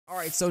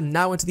Alright, so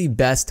now into the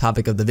best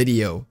topic of the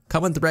video.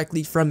 Coming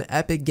directly from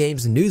Epic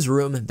Games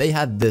newsroom, they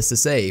had this to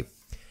say.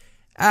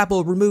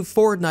 Apple removed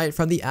Fortnite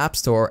from the App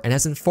Store and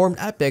has informed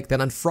Epic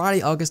that on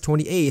Friday, August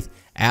 28th,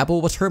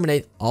 Apple will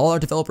terminate all our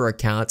developer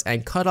accounts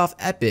and cut off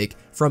Epic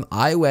from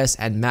iOS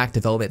and Mac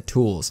development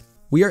tools.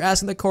 We are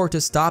asking the court to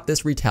stop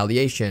this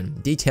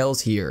retaliation. Details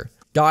here.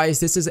 Guys,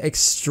 this is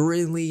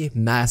extremely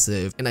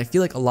massive, and I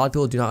feel like a lot of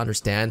people do not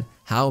understand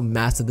how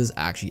massive this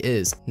actually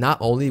is. Not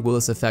only will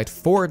this affect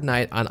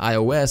Fortnite on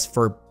iOS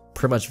for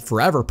pretty much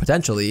forever,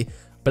 potentially,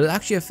 but it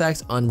actually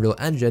affects Unreal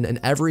Engine and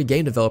every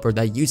game developer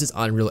that uses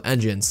Unreal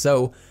Engine.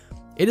 So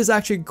it is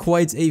actually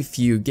quite a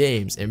few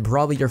games, and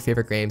probably your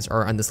favorite games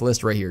are on this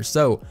list right here.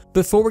 So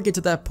before we get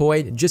to that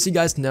point, just so you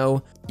guys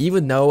know,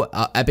 even though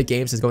Epic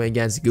Games is going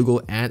against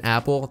Google and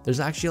Apple, there's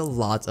actually a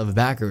lot of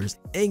backers,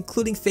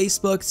 including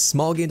Facebook,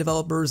 small game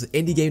developers,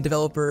 indie game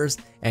developers,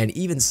 and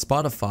even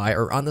Spotify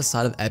are on the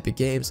side of Epic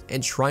Games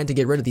and trying to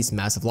get rid of these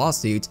massive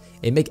lawsuits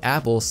and make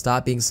Apple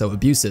stop being so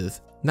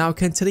abusive. Now,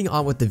 continuing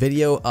on with the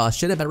video,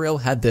 Shannon Bedreal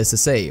had this to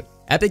say.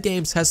 Epic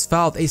Games has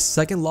filed a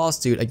second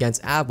lawsuit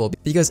against Apple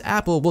because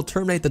Apple will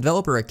terminate the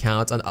developer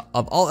accounts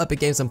of all Epic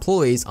Games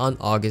employees on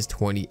August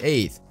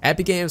 28th.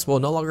 Epic Games will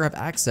no longer have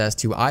access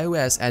to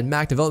iOS and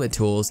Mac development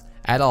tools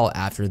at all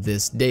after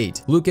this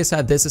date. Lucas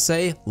had this to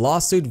say,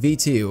 lawsuit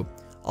V2.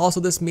 Also,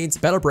 this means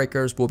Battle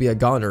Breakers will be a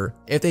goner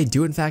if they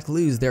do in fact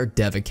lose their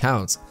dev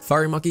accounts.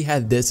 FireMonkey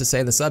had this to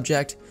say on the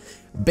subject.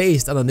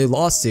 Based on the new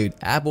lawsuit,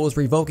 Apple is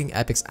revoking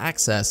Epic's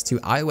access to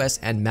iOS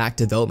and Mac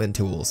development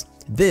tools.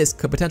 This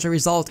could potentially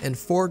result in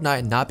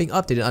Fortnite not being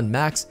updated on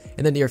Macs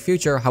in the near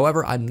future,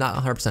 however, I'm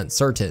not 100%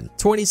 certain.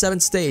 27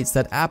 states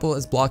that Apple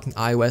is blocking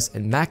iOS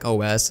and Mac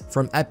OS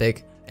from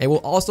Epic and will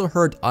also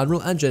hurt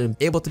Unreal Engine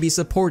able to be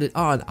supported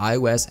on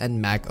iOS and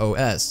Mac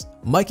OS.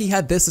 Mikey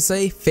had this to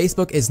say,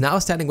 Facebook is now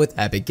standing with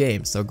Epic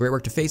Games, so great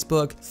work to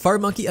Facebook.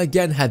 FireMonkey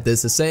again had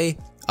this to say,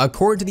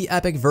 according to the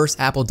Epic vs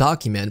Apple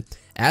document,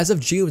 as of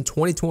June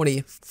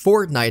 2020,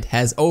 Fortnite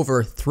has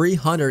over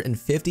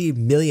 350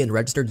 million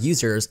registered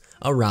users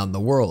around the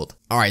world.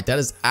 Alright, that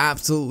is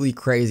absolutely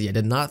crazy. I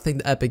did not think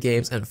that Epic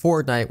Games and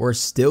Fortnite were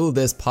still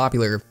this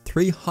popular.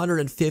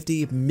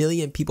 350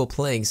 million people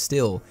playing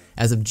still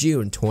as of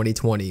June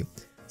 2020.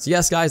 So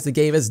yes guys, the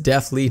game is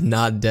definitely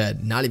not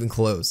dead, not even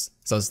close.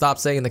 So stop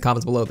saying in the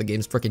comments below the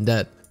game's freaking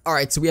dead.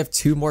 Alright, so we have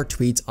two more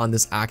tweets on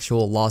this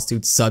actual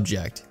lawsuit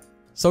subject.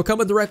 So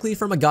coming directly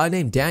from a guy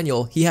named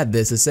Daniel, he had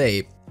this to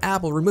say.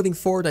 Apple removing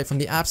Fortnite from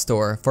the App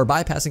Store for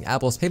bypassing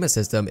Apple's payment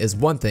system is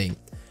one thing,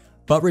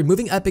 but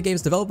removing Epic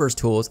Games developers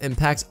tools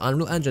impacts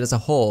Unreal Engine as a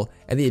whole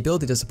and the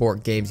ability to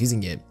support games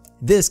using it.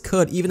 This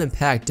could even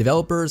impact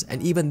developers and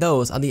even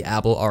those on the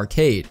Apple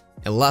Arcade.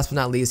 And last but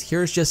not least,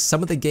 here's just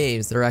some of the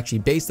games that are actually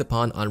based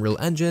upon Unreal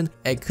Engine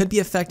and could be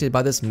affected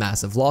by this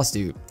massive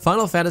lawsuit.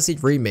 Final Fantasy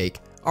Remake,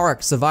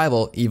 Ark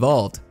Survival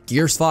Evolved,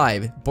 Gears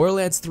 5,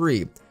 Borderlands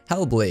 3,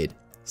 Hellblade,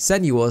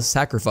 Senua's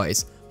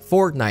Sacrifice,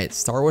 Fortnite,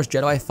 Star Wars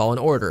Jedi Fallen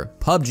Order,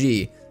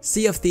 PUBG,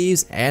 Sea of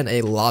Thieves, and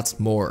a lot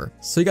more.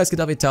 So you guys can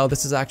definitely tell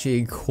this is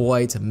actually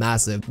quite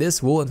massive.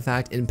 This will in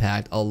fact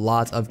impact a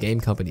lot of game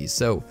companies.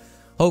 So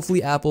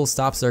hopefully Apple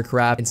stops their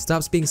crap and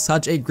stops being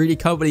such a greedy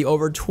company,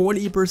 over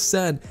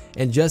 20%,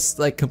 and just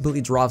like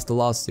completely drops the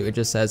lawsuit. It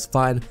just says,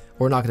 fine,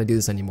 we're not going to do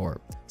this anymore.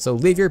 So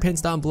leave your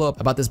opinions down below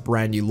about this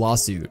brand new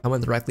lawsuit.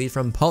 Coming directly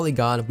from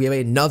Polygon, we have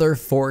another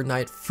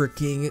Fortnite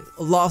freaking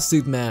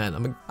lawsuit,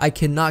 man. I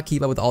cannot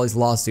keep up with all these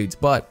lawsuits,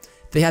 but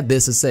they had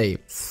this to say.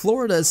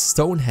 Florida's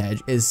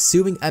Stonehenge is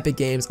suing Epic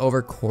Games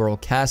over Coral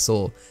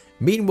Castle.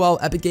 Meanwhile,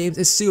 Epic Games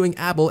is suing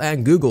Apple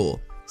and Google.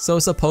 So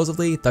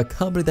supposedly, the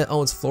company that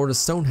owns Florida's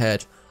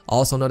Stonehenge,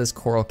 also known as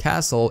Coral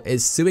Castle,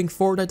 is suing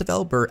Fortnite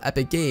developer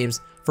Epic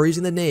Games for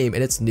using the name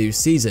in its new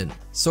season.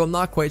 So I'm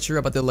not quite sure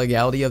about the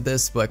legality of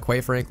this, but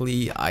quite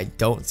frankly, I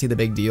don't see the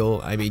big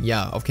deal. I mean,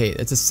 yeah, okay,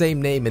 it's the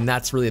same name and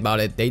that's really about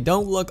it. They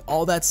don't look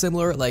all that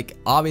similar. Like,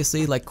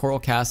 obviously, like Coral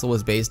Castle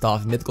was based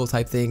off mythical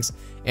type things,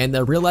 and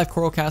the real life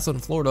Coral Castle in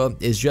Florida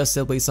is just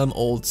simply some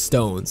old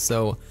stones.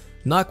 So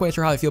not quite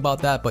sure how I feel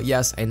about that, but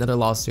yes, another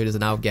lawsuit is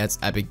now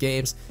against Epic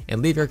Games,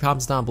 and leave your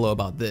comments down below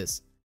about this.